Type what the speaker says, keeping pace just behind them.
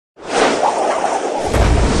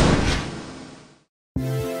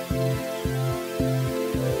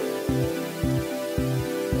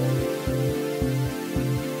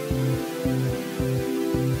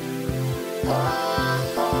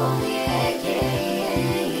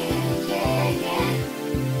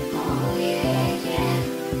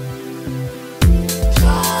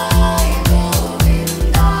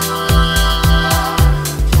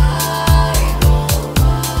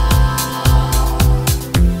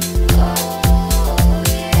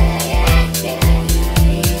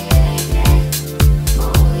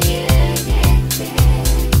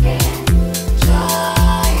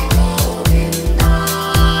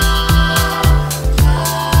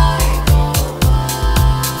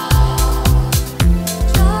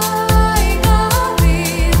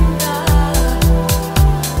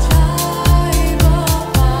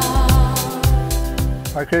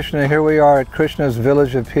Krishna. Here we are at Krishna's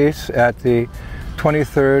Village of Peace at the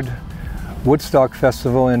 23rd Woodstock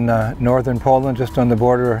Festival in northern Poland, just on the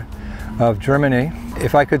border of Germany.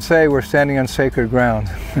 If I could say, we're standing on sacred ground.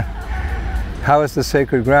 How is the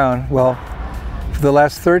sacred ground? Well, for the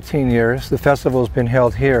last 13 years, the festival has been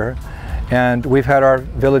held here, and we've had our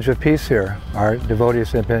Village of Peace here. Our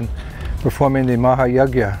devotees have been performing the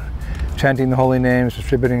Mahayagya, chanting the holy names,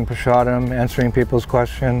 distributing prasadam, answering people's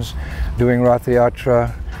questions, doing Rath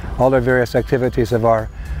Yatra, all the various activities of our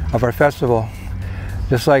festival.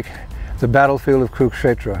 Just like the battlefield of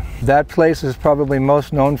Kurukshetra. That place is probably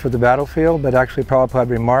most known for the battlefield, but actually Prabhupada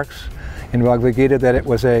remarks in Bhagavad Gita that it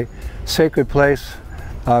was a sacred place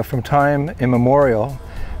from time immemorial,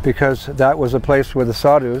 because that was a place where the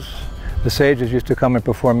sadhus, the sages, used to come and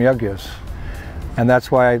perform yagyas. And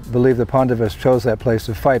that's why I believe the Pandavas chose that place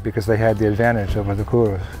to fight, because they had the advantage over the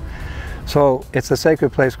Kurus. So it's a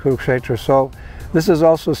sacred place, Kurukshetra. So this is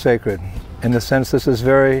also sacred, in the sense this is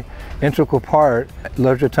very integral part of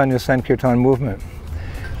Lord Chaitanya Sankirtan movement.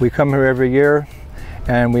 We come here every year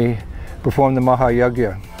and we perform the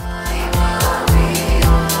Mahayagya.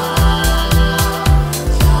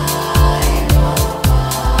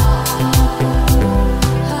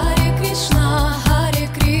 Hare Krishna, Hare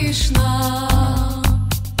Krishna,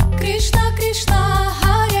 Krishna Krishna,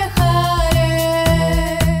 Hare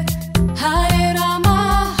Hare, Hare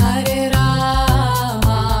Rama, Hare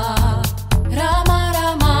Rama, Rama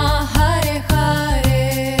Rama, Hare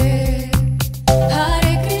Hare,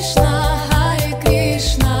 Hare Krishna, Hare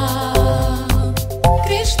Krishna,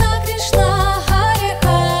 Krishna Krishna, Hare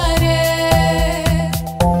Hare,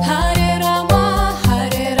 Hare Rama,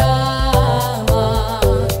 Hare Rama,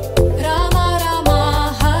 Rama Rama,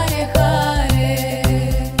 Hare Hare,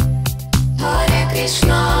 Hare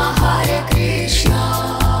Krishna, Hare Krishna,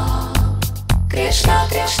 Krishna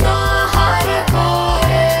Krishna, Hare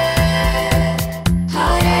Hare,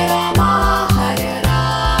 Hare Rama, Hare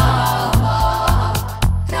Rama,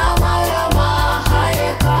 Rama Rama,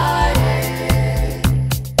 Hare Hare,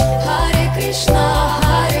 Hare Krishna,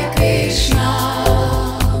 Hare Krishna,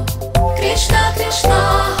 Krishna Krishna,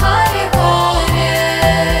 Hare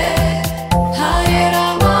Hare, Hare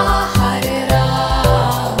Rama, Hare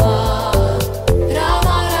Rama,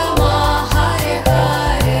 Rama Rama, Hare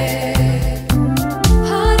Hare,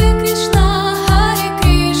 Hare Krishna, Hare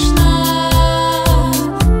Krishna,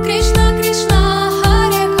 Krishna Krishna,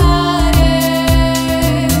 Hare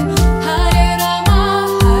Hare, Hare Rama,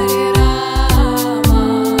 Hare Rama,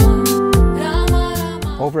 Rama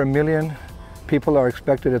Rama. Over 1 million people are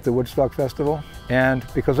expected at the Woodstock Festival, and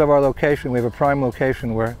because of our location, we have a prime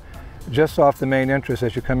location. We're just off the main entrance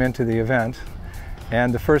as you come into the event,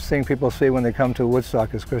 and the first thing people see when they come to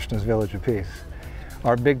Woodstock is Krishna's Village of Peace.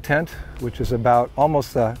 Our big tent, which is about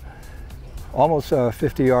almost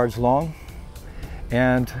 50 yards long,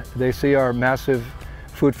 and they see our massive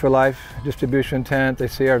Food for Life distribution tent. They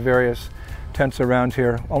see our various tents around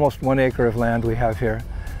here, almost 1 acre of land we have here.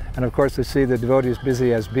 And of course they see the devotees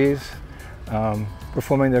busy as bees,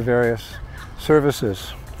 performing their various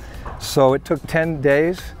services. So it took 10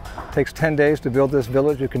 days. It takes 10 days to build this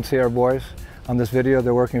village. You can see our boys on this video.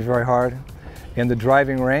 They're working very hard in the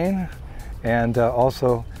driving rain and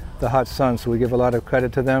also the hot sun. So we give a lot of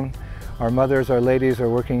credit to them. Our mothers, our ladies are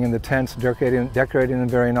working in the tents, decorating them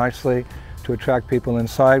very nicely to attract people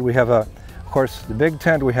inside. We have of course, the big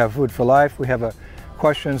tent. We have Food for Life. We have a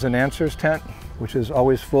questions and answers tent, which is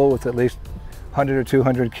always full with at least 100 or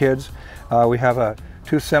 200 kids. We have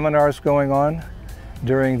 2 seminars going on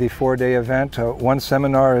during the 4-day event. One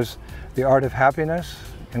seminar is the Art of Happiness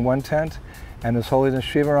in one tent, and His Holiness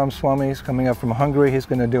Shivaram Swami is coming up from Hungary. He's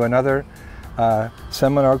going to do another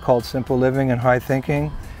seminar called Simple Living and High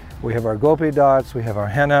Thinking. We have our gopi dots, we have our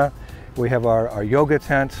henna, we have our yoga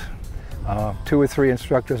tent, 2 or 3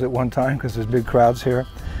 instructors at one time because there's big crowds here.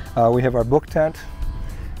 We have our book tent,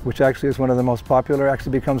 which actually is one of the most popular,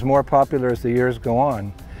 actually becomes more popular as the years go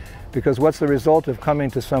on. Because what's the result of coming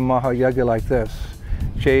to some Mahayagya like this?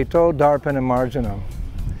 Cheto Darpana Marjanam.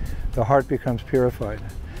 The heart becomes purified.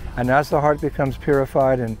 And as the heart becomes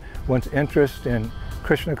purified and one's interest in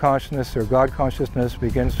Krishna consciousness or God consciousness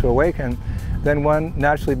begins to awaken, then one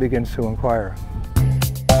naturally begins to inquire.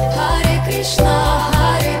 Hare Krishna,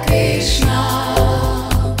 Hare Krishna,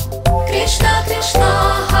 Krishna Krishna,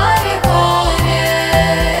 Hare Hare,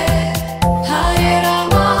 Hare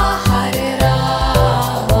Rama, Hare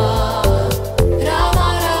Rama, Rama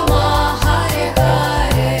Rama, Hare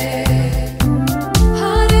Hare,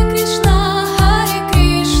 Hare Krishna, Hare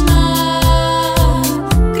Krishna,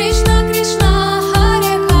 Krishna Krishna,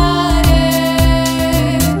 Hare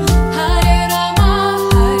Hare, Hare Rama,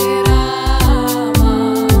 Hare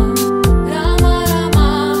Rama,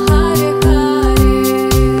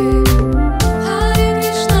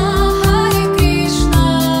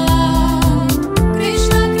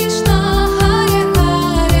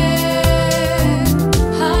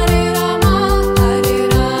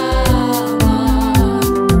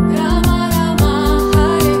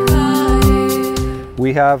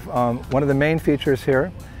 We have one of the main features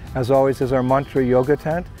here, as always, is our mantra yoga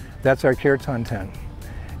tent. That's our kirtan tent.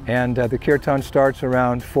 And the kirtan starts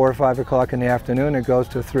around 4 or 5 o'clock in the afternoon. It goes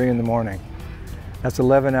to 3 in the morning. That's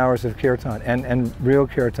 11 hours of kirtan, and real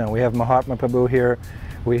kirtan. We have Mahatma Prabhu here.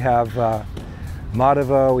 We have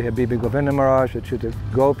Madhava, we have Bibi Govinda Maharaj, Achyuta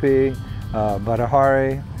Gopi,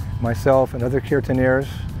 Bhattahari, myself, and other kirtaniers.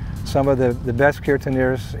 Some of the best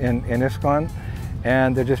kirtaniers in ISKCON,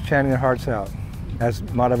 and they're just chanting their hearts out. As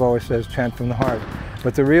Madhava always says, chant from the heart.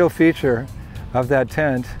 But the real feature of that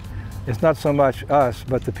tent is not so much us,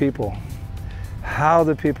 but the people. How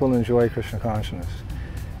the people enjoy Krishna consciousness.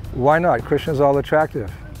 Why not? Krishna is all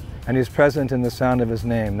attractive, and he's present in the sound of his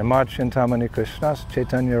name. Namat Chintamani Krishnas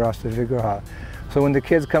Chaitanya Rasa Vigraha. So when the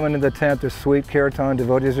kids come into the tent, there's sweet kirtan,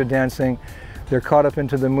 devotees are dancing, they're caught up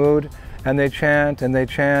into the mood, and they chant, and they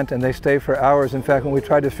chant, and they stay for hours. In fact, when we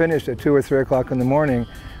try to finish at 2 or 3 o'clock in the morning,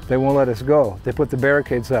 they won't let us go. They put the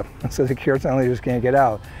barricades up, so the kirtan leaders can't get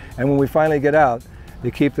out. And when we finally get out,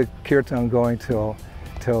 they keep the kirtan going till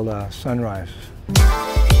sunrise.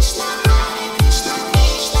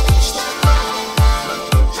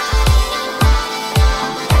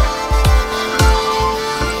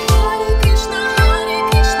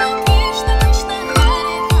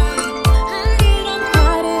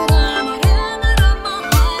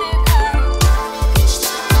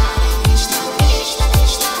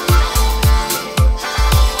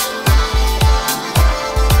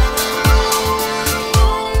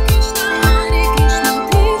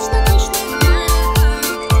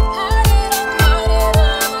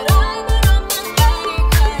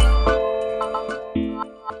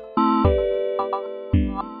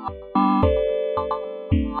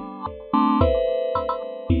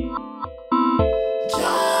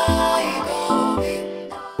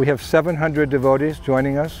 We have 700 devotees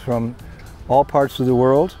joining us from all parts of the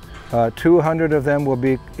world. 200 of them will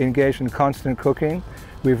be engaged in constant cooking.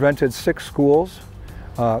 We've rented 6 schools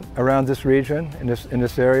around this region, in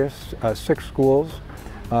this area, 6 schools,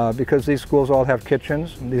 because these schools all have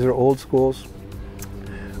kitchens. These are old schools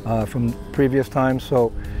from previous times,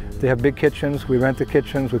 so they have big kitchens. We rent the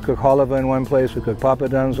kitchens. We cook halava in one place, we cook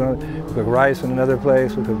papadums, we cook rice in another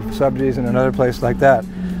place, we cook sabjis in another place, like that.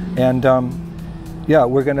 And yeah,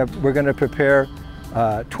 we're gonna prepare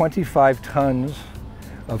 25 tons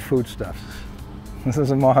of foodstuffs. This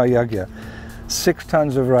is a Mahayagya. 6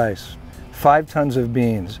 tons of rice, 5 tons of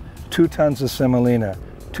beans, 2 tons of semolina,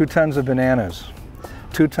 2 tons of bananas,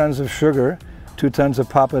 2 tons of sugar, 2 tons of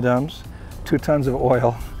papadums, 2 tons of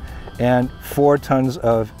oil, and 4 tons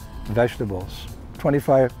of vegetables.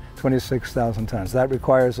 26,000 tons. That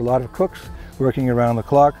requires a lot of cooks working around the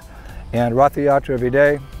clock, and Rath Yatra every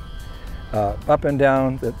day. Up and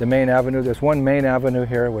down the main avenue. There's one main avenue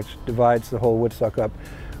here which divides the whole Woodstock up.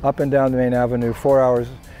 Up and down the main avenue, 4 hours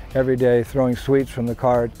every day, throwing sweets from the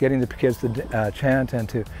cart, getting the kids to chant and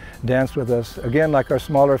to dance with us. Again, like our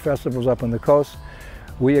smaller festivals up on the coast,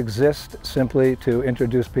 we exist simply to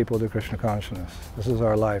introduce people to Krishna consciousness. This is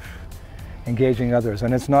our life, engaging others.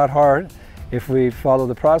 And it's not hard if we follow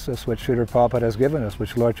the process which Srila Prabhupada has given us,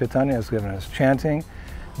 which Lord Chaitanya has given us: chanting,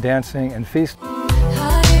 dancing, and feasting.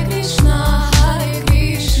 Hare Krishna, Hare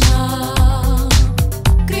Krishna,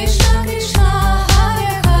 Krishna Krishna,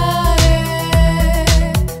 Hare Hare,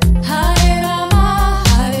 Hare Rama,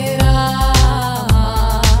 Hare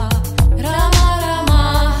Rama, Rama Rama,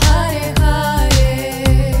 Hare Hare,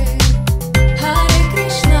 Hare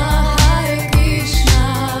Krishna, Hare Krishna,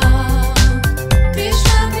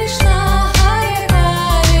 Krishna Krishna, Hare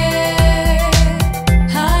Hare,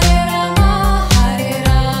 Hare Rama, Hare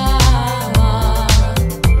Rama,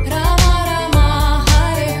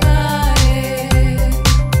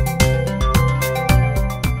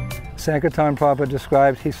 Sankirtan Prabhupada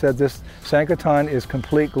described, he said this, Sankirtan is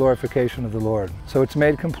complete glorification of the Lord. So it's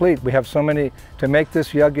made complete. We have so many, to make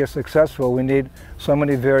this yajna successful, we need so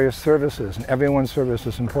many various services, and everyone's service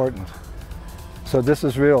is important. So this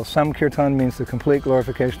is real. Samkirtan means the complete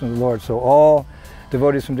glorification of the Lord. So all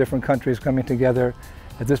devotees from different countries coming together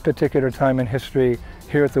at this particular time in history,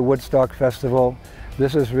 here at the Woodstock Festival,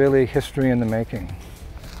 this is really history in the making.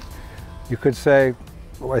 You could say,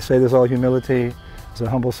 I say this all humility, as a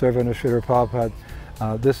humble servant of Srila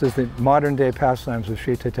Prabhupada, this is the modern day pastimes of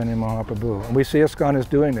Sri Chaitanya Mahaprabhu. And we see ISKCON is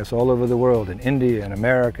doing this all over the world, in India, in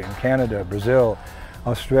America, in Canada, Brazil,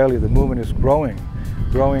 Australia. The movement is growing,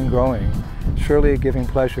 growing, growing, surely giving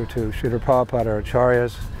pleasure to Srila Prabhupada, our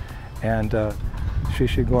acharyas, and Shri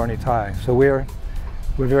Shri Gaur Nitai. So we're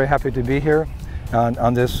very happy to be here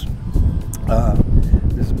on this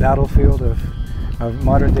this battlefield of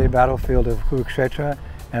modern day battlefield of Kurukshetra.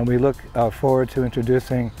 And we look forward to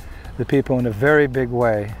introducing the people in a very big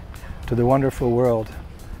way to the wonderful world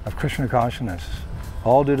of Krishna consciousness,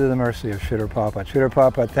 all due to the mercy of Srila Prabhupada. Srila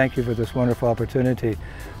Prabhupada, thank you for this wonderful opportunity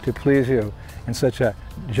to please you in such a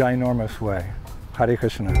ginormous way. Hare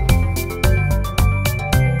Krishna.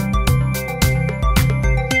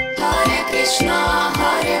 Hare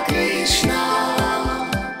Krishna,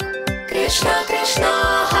 Krishna Krishna,